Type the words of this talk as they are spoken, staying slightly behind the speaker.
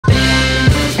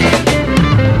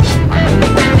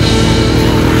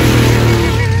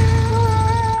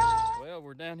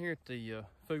at the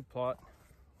food plot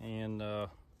and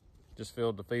just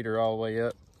filled the feeder all the way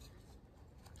up.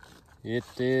 It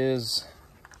is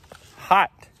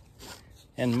hot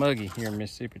and muggy here in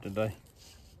Mississippi today.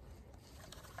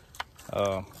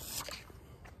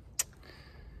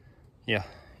 Yeah,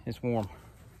 it's warm.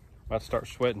 About to start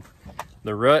sweating.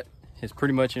 The rut is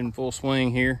pretty much in full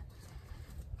swing here.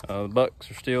 The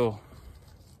bucks are still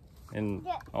on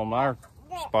our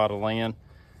spot of land,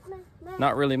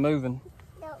 not really moving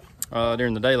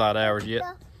during the daylight hours yet.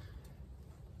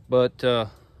 But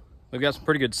we've got some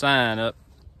pretty good sign up,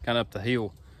 kind of up the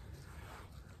hill.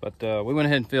 But we went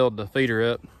ahead and filled the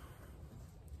feeder up,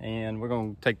 and we're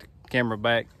going to take the camera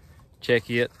back, check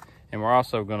it, and we're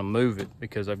also going to move it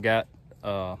because I've got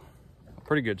a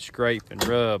pretty good scrape and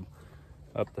rub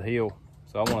up the hill.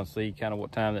 So I want to see kind of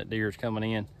what time that deer is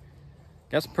coming in.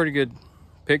 Got some pretty good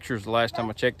pictures the last time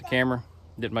I checked the camera.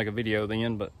 Didn't make a video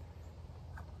then, but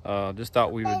just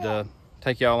thought we would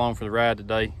take y'all along for the ride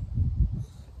today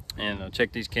and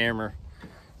check these camera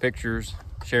pictures,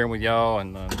 share them with y'all,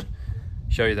 and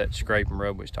show you that scrape and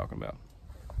rub we was talking about.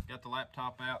 Got the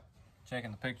laptop out,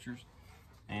 checking the pictures,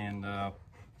 and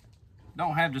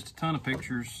don't have just a ton of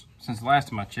pictures since the last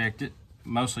time I checked it.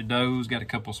 Mostly does, got a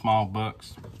couple small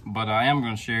bucks, but I am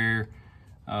going to share.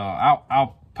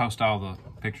 I'll post all the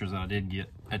pictures that I did get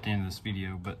at the end of this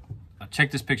video, but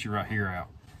check this picture right here out.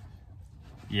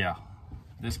 Yeah,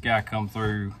 this guy come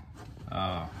through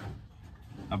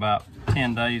about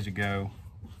 10 days ago.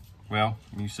 Well,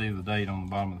 you see the date on the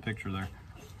bottom of the picture there.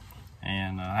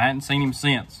 And I hadn't seen him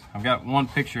since. I've got one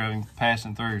picture of him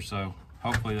passing through, so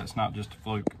hopefully that's not just a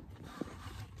fluke.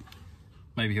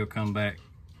 Maybe he'll come back.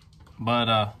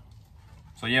 But,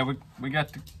 so yeah, we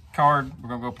got the card. We're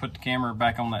gonna go put the camera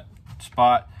back on that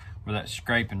spot where that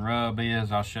scrape and rub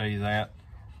is. I'll show you that.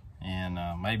 And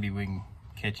maybe we can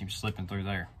catch him slipping through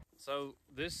there. So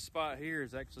this spot here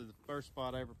is actually the first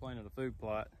spot I ever planted a food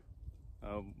plot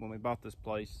when we bought this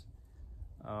place.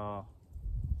 And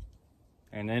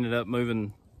ended up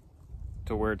moving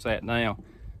to where it's at now.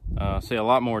 See a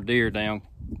lot more deer down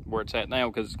where it's at now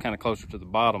because it's kind of closer to the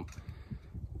bottom.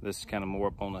 This is kind of more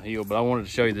up on the hill, but I wanted to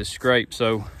show you this scrape.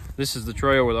 So this is the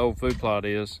trail where the old food plot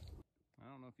is. I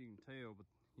don't know if you can tell, but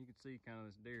you can see kind of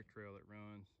this deer trail that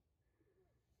runs.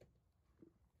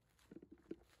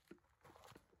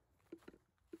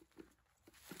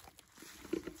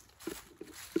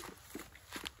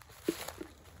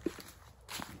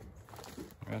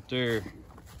 Right there.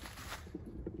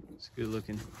 It's a good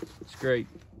looking scrape.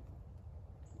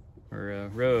 Or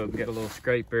rub. Got a little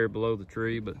scrape there below the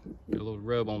tree, but got a little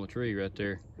rub on the tree right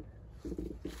there.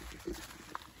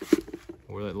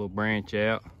 Where that little branch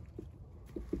out.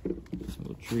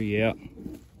 Little tree out.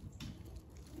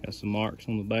 Got some marks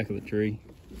on the back of the tree.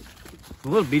 It's a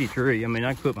little bitty tree. I mean,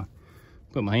 I can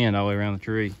put my hand all the way around the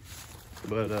tree.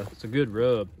 But it's a good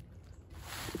rub.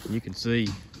 You can see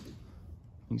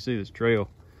this trail.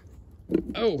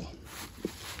 Oh,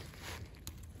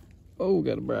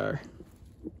 got a briar.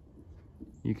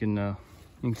 You can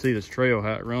see this trail,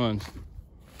 how it runs.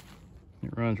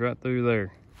 It runs right through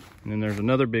there. And then there's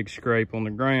another big scrape on the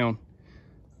ground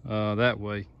that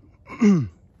way. So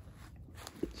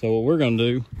what we're gonna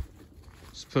do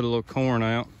is put a little corn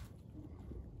out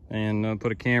and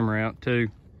put a camera out too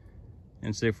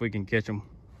and see if we can catch them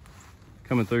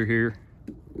coming through here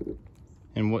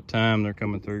and what time they're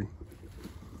coming through.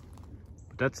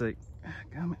 But that's a,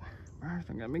 got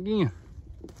me again.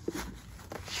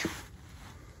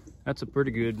 That's a pretty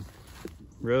good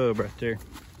rub right there.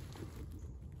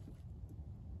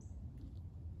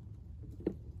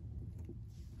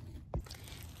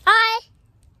 Bye.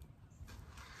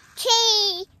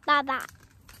 Bye bye.